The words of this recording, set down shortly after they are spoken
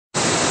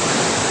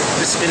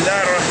بسم الله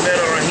الرحمن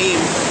الرحيم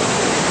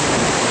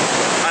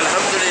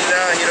الحمد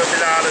لله رب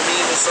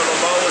العالمين وصلى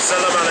الله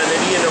وسلم على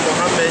نبينا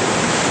محمد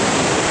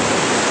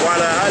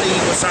وعلى آله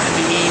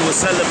وصحبه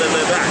وسلم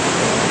ما بعد.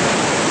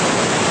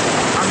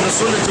 Ahl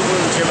Sunnah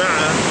wal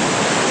Jama'ah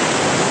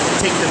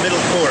take the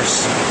middle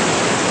course.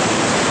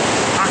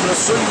 Ahl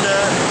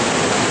Sunnah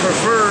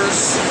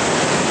prefers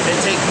and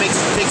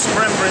takes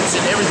preference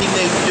in everything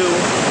they do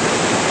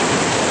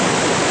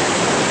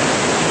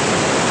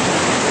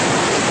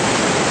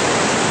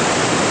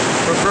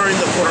preferring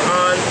the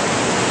Quran,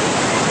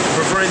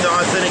 preferring the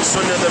authentic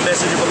Sunnah, the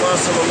message of Allah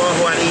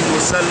sallallahu alayhi wa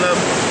sallam,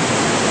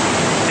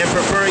 and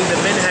preferring the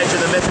minhaj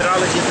or the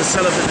methodology of the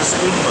Salaf of this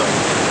ummah.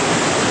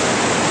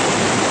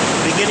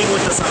 Beginning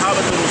with the Sahaba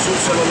to Rasul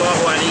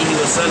sallallahu alayhi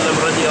wa sallam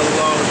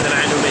radiyallahu ta'ala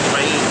anhum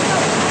ajma'een.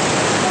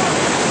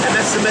 And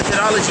that's the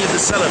methodology of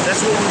the Salaf.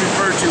 That's what we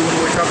refer to when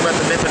we're talking about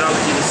the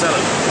methodology of the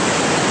Salaf.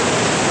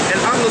 And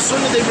Ahl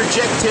Sunnah, they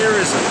reject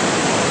terrorism.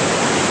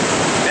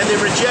 And they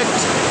reject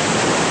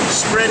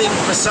spreading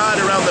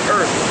fasad around the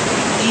earth,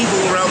 evil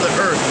around the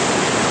earth.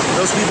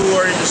 Those people who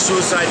are into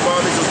suicide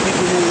bombings, those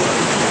people who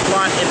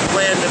plot and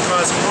plan to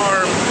cause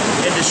harm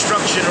and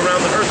destruction around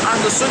the earth. Ahl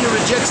Sunnah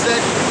rejects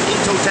that in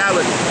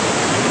totality.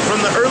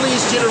 From the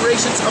earliest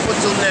generations up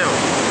until now,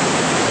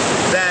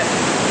 that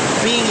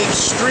being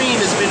extreme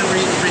has been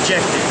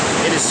rejected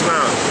in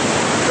Islam.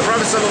 The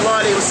Prophet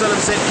ﷺ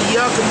said,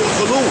 "Iyyakum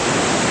al-ghulu."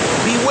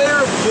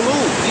 Beware of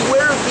ghulu,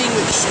 beware of being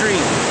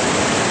extreme.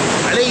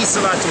 Alayhi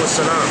salatu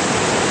wassalam.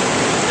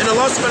 And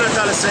Allah subhanahu wa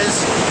ta'ala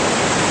says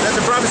that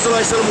the Prophet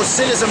ﷺ was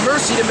sent as a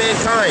mercy to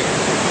mankind.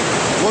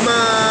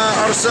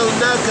 وَمَا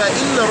أَرْسَلْنَاكَ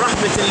إِلَّا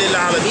رَحْمَةً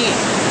لِلْعَالَمِينَ.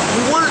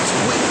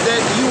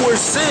 That you were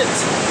sent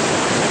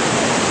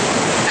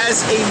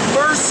as a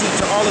mercy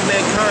to all of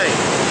mankind.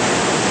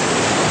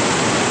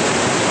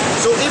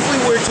 So if we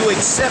were to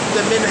accept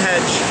the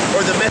minhaj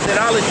or the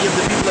methodology of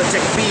the people of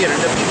Takfeer,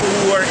 the people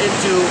who are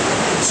into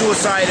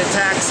suicide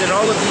attacks and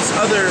all of these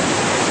other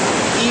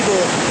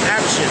evil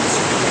actions,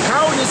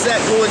 how does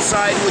that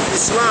coincide with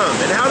Islam?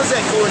 And how does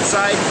that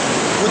coincide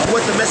with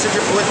what the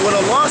messenger, with what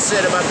Allah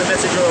said about the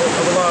messenger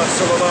of Allah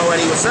sallallahu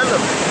alaihi wasallam,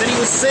 that he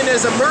was sent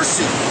as a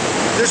mercy?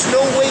 There's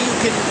no way you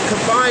can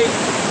combine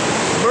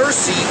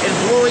mercy and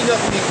blowing up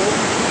people,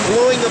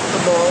 blowing up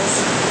the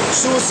malls,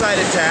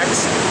 suicide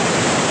attacks,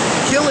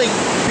 killing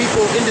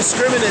people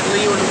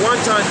indiscriminately in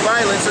wanton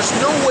violence. There's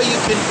no way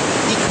you can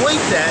equate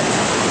that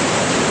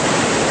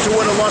to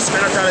what Allah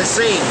subhanahu wa ta'ala is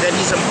saying, that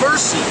he's a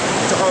mercy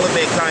to all of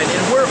mankind, and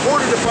we're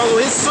ordered to follow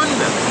his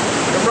sunnah.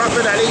 The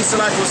Prophet alayhi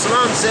salatu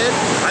wasalam said,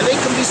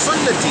 "Alaykum bi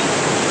sunnati,"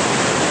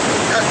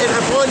 and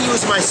upon you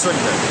is my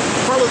sunnah.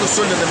 Follow the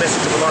sunnah of the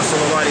message of Allah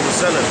sallallahu alayhi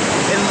wasallam,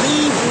 and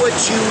leave what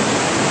you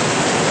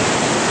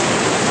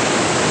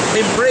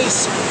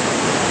embrace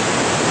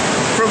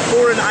from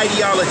foreign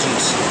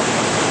ideologies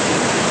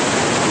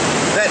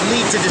that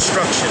lead to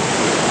destruction.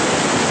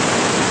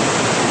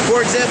 For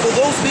example,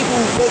 those people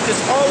who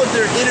focus all of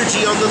their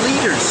energy on the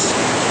leaders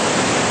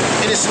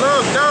in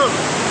Islam, now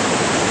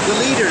the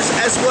leaders,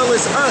 as well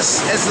as us,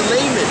 as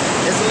laymen,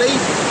 as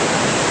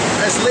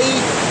lay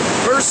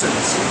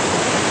persons,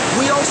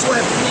 we also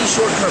have many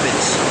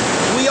shortcomings.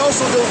 We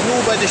also don't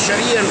rule by the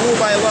Sharia and rule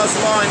by Allah's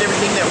law in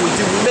everything that we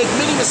do. We make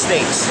many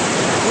mistakes.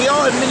 We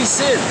all have many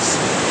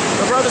sins.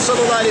 The Prophet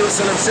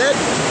ﷺ said,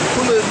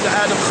 "Kullu ibn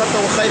Adam khata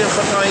wa khayr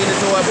al-khata'in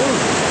at-tawwabun."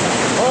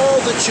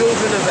 All the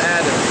children of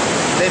Adam,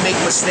 they make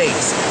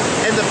mistakes.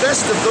 And the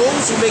best of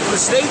those who make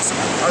mistakes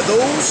are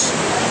those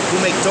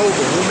who make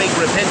tawbah, who make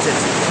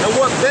repentance. And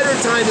what better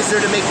time is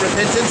there to make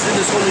repentance than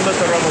this holy month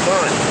of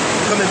Ramadan?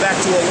 Coming back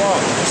to Allah.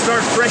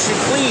 Start fresh and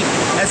clean,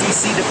 as we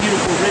see the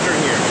beautiful river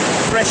here.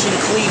 Fresh and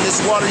clean. This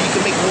water you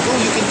can make wudu,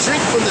 you can drink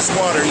from this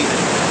water even.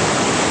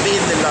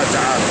 Bi-idhnillah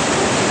ta'ala.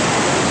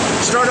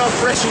 Start off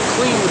fresh and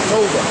clean with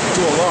tawbah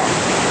to Allah.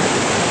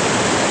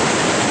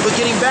 But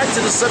getting back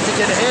to the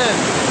subject at hand,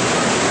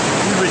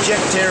 we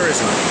reject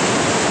terrorism,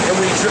 and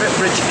we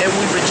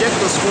reject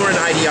those foreign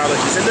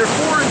ideologies, and they're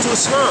foreign to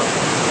Islam.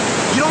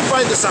 You don't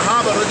find the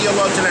Sahaba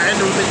radiallahu ta'ala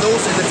anhum and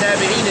those in the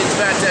tabieen and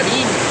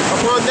tabieen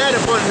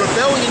upon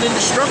rebellion and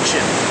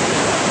destruction.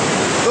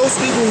 Those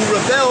people who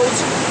rebelled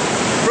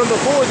from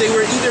before, they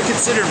were either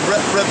considered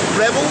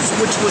rebels,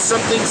 which was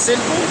something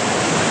sinful,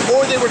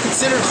 or they were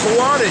considered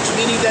Khawaarij,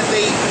 meaning that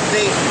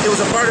it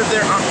was a part of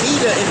their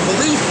aqidah and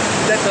belief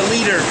that the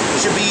leader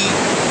should be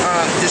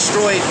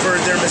destroyed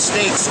for their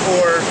mistakes,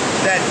 or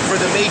that for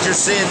the major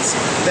sins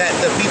that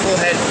the people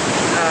had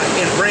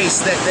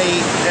embraced, that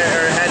they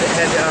had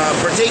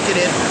partaken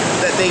in,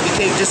 that they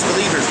became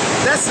disbelievers.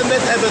 That's the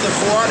madhab of the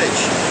Khawaarij.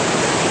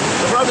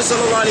 The Prophet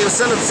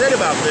ﷺ said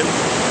about them,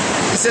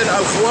 he said,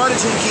 "Al-Khawaarij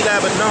hum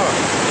kilab an-nar."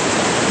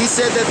 He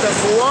said that the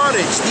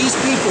Khawaarij, these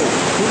people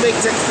who make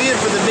takfir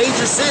for the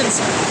major sins,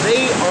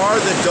 they are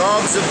the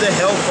dogs of the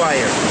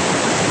hellfire.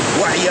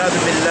 وَعِيَاذُ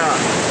بِاللَّهِ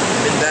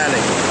مِنْ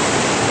ذَلِكَ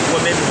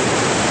وَمِنْهُ.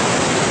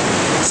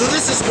 So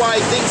this is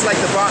why things like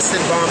the Boston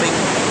bombing,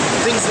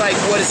 Things like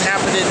what has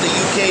happened in the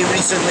UK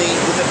recently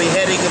with the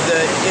beheading of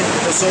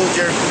the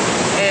soldier,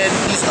 and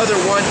these other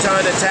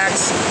wanton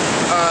attacks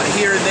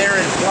here and there,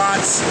 and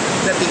plots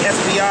that the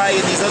FBI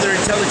and these other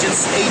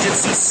intelligence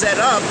agencies set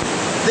up.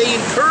 They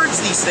encourage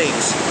these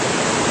things,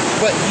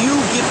 but you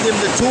give them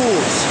the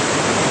tools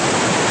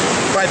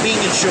by being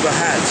in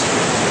shubahat,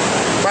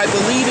 by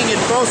believing in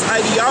false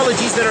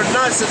ideologies that are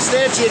not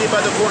substantiated by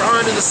the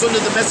Quran and the Sunnah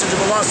of the Messenger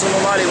of Allah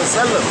sallallahu alaihi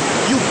wasallam.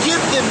 You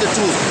give them the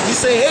tools. You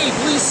say, hey,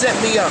 please set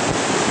me up.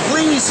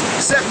 Please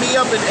set me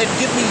up and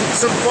give me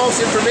some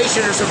false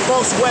information or some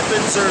false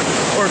weapons or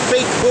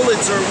fake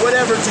bullets or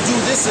whatever to do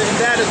this and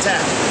that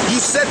attack. You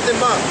set them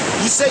up.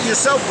 You set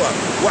yourself up.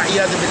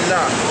 Wa'iyadu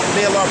billah.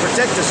 May Allah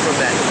protect us from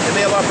that. And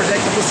may Allah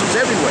protect the Muslims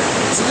everywhere.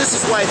 So this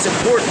is why it's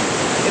important.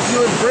 If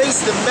you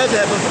embrace the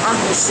madhab of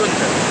Ahl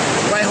Sunnah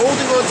by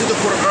holding on to the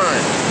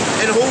Quran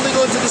and holding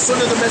on to the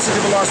Sunnah of the Messenger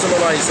of Allah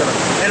sallallahu alaihi wasallam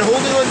and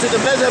holding on to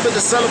the madhab of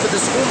the Salaf of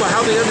this ummah, how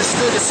they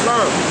understood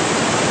Islam,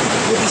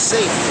 you'll be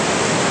safe.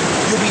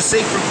 You'll be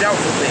safe from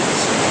doubtful things.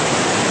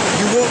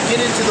 You won't get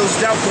into those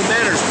doubtful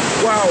matters.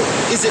 Wow,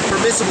 is it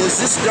permissible? Is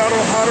this done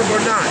or haram or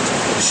not?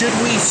 Should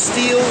we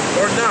steal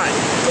or not?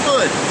 Come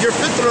on, your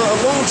fitrah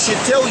alone should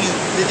tell you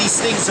that these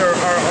things are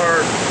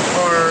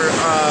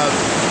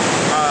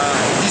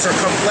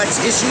complex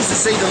issues, to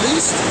say the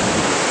least,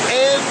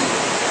 and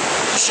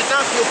you should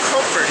not feel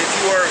comfort if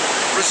you are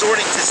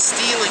resorting to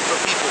stealing from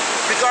people,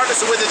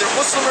 regardless of whether they're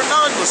Muslim or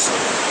non-Muslim.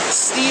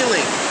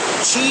 Stealing,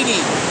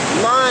 cheating,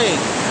 lying,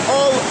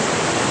 all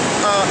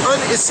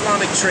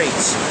un-Islamic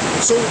traits.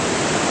 So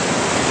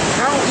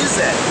how is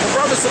that? The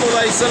Prophet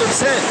ﷺ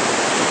said,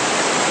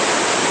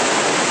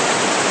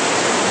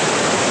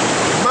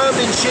 مَا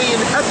مِنْ شَيْءٍ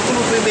أَثْقَلُ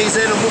فِي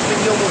مِيزَانِ الْمُؤْمِنِ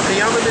يَوْمَ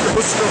الْقِيَامَةِ مِنْ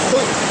حُسْنِ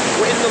الْخُلُقِ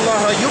وَإِنَّ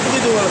اللَّهَ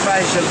يُبْغِضُ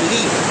الْفَاحِشَ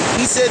الْبَذِيءَ.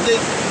 He said that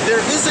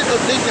there isn't a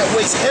thing that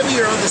weighs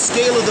heavier on the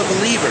scale of the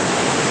believer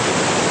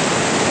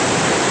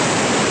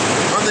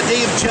on the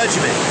day of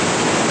judgment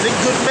than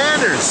good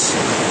manners.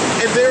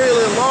 And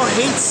verily Allah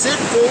hates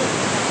sinful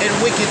and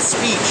wicked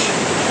speech.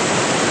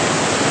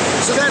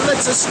 So that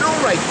lets us know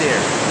right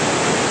there.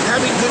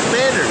 Having good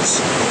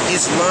manners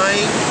is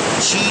lying,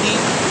 cheating,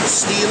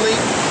 stealing,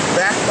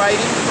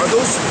 backbiting. Are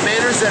those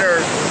manners that are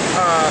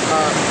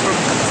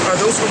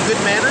those from good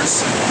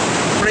manners?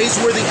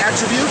 Praiseworthy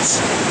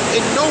attributes?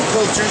 In no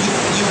culture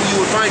you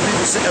would find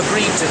people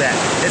agreeing to that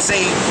and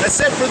saying,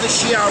 except for the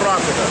Shia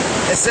Raafidah,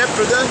 except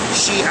for the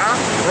Shia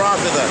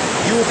Raafidah.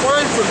 You will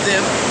find from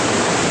them,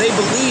 they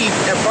believe,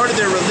 and part of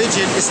their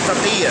religion is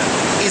taqiyya,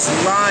 is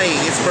lying.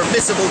 It's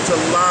permissible to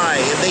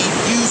lie. And they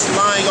use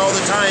lying all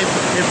the time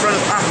in front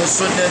of Ahl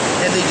Sunnah,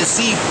 and they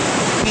deceive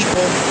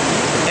people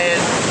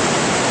and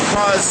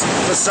cause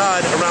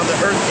fasad around the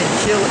earth and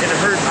kill and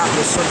hurt Ahl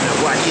Sunnah.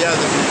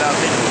 Wa'iyadu billah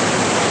minhu.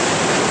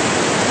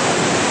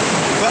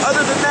 But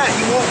other than that,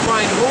 you won't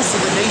find most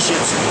of the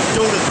nations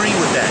don't agree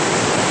with that.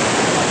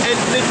 And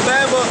min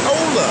baba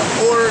awla,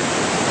 or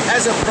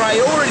as a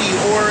priority,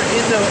 or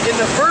in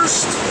the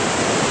first,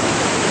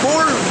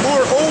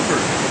 moreover,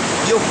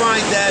 you'll find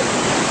that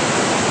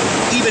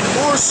even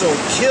more so,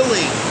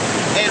 killing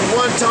and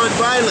wanton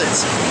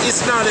violence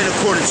is not in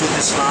accordance with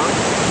Islam.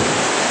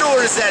 Nor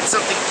is that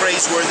something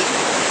praiseworthy.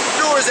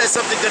 Nor is that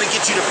something going to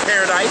get you to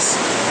paradise.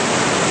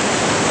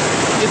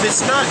 If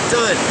it's not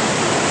done,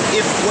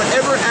 if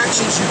whatever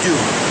actions you do,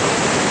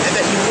 and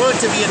that you want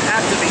to be an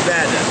act of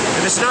ibadah,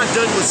 if it's not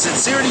done with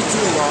sincerity to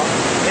Allah,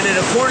 and in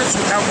accordance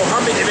with how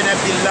Muhammad ibn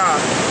Abdullah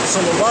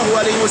sallallahu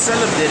alaihi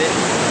wasallam did it,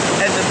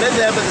 and the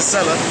madhab of the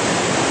Salaf,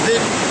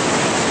 then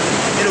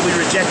it'll be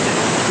rejected.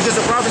 Because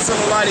the Prophet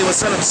sallallahu alaihi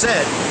wasallam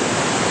said,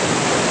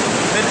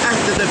 "Man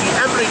ahdatha fi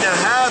amrina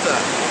hadha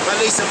ma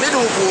laysa minhu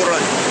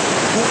Quran."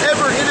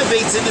 Whoever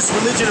innovates in this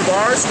religion of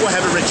ours will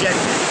have it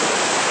rejected.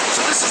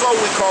 So this is what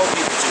we call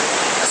people to.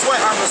 That's why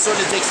Ahl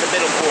Sunnah takes the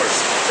middle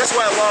course. That's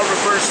why Allah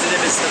refers to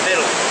them as the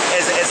middle,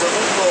 as a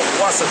ummah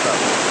wasata.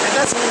 And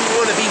that's what we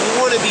want to be. We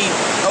want to be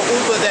a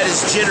ummah that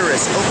is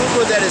generous, a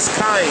ummah that is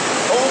kind,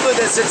 a ummah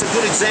that sets a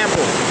good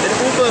example, an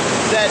ummah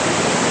that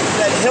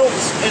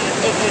helps and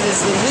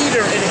is the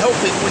leader in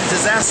helping when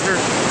disaster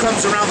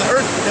comes around the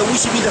earth. That we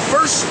should be the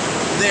first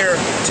there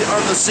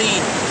on the scene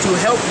to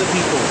help the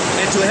people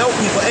and to help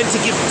people and to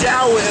give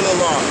da'wah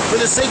ilallah for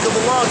the sake of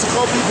Allah, to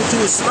call people to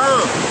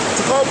Islam,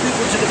 to call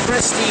people to the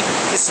pristine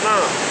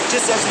Islam.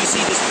 Just as we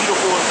see this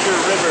beautiful and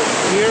pure river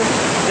here,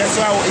 that's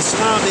how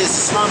Islam is.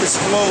 Islam is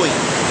flowing.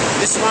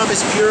 Islam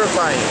is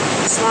purifying.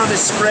 Islam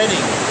is spreading,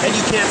 and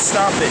you can't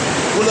stop it.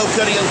 وَلَوْ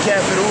كَرِيَ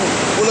الْكَافِرُونَ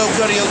وَلَوْ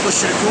كَرِيَ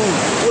الْمُشْرِكُونَ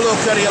وَلَوْ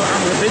كَرِيَ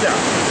الْأَمْرُ بِدَعَ.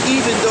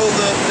 Even though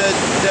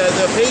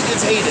the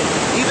pagans hate it,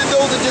 even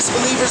though the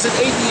disbelievers and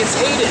atheists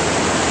hate it,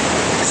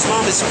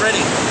 Islam is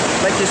spreading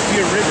like this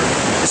pure river.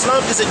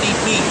 Islam doesn't need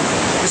me.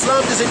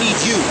 Islam doesn't need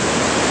you.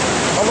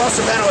 Allah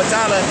subhanahu wa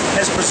ta'ala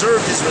has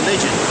preserved His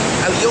religion.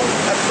 Al-yawm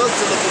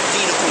akmaltu lakum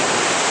dinakum.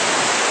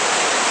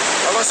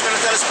 Allah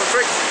subhanahu wa ta'ala has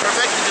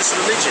perfected this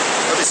religion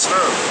of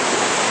Islam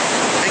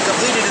and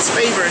completed His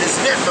favor and His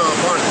ni'mah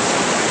upon us.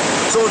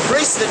 So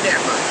embrace the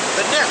ni'mah.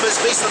 The ni'mah is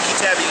based on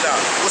kitabillah.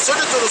 Wa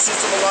sunnatu Rasul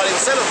sallallahu alayhi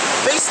wa sallam,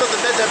 based on the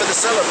madhab of the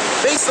Salaf,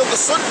 based on the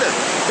sunnah,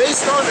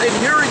 based on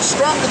adhering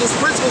strong to those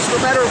principles no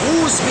matter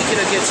who is speaking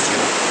against you.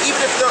 Even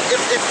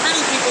if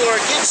many people are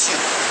against you,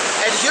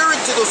 adhering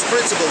to those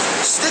principles,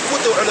 stick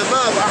with the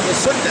ulama of Ahl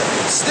Sunnah,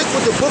 stick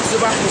with the books of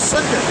Ahl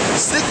Sunnah,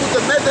 stick with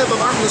the madhab of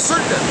Ahl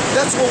Sunnah.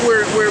 That's what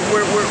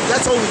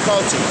that's all we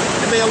call to.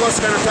 And may Allah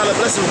subhanahu wa ta'ala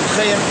bless us with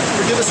khair,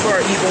 forgive us for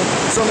our evil.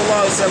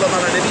 Sallallahu alayhi wa sallam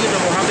ala nabiyyina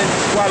Muhammad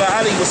wa ala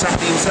alihi wa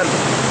sahbihi wa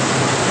sallam.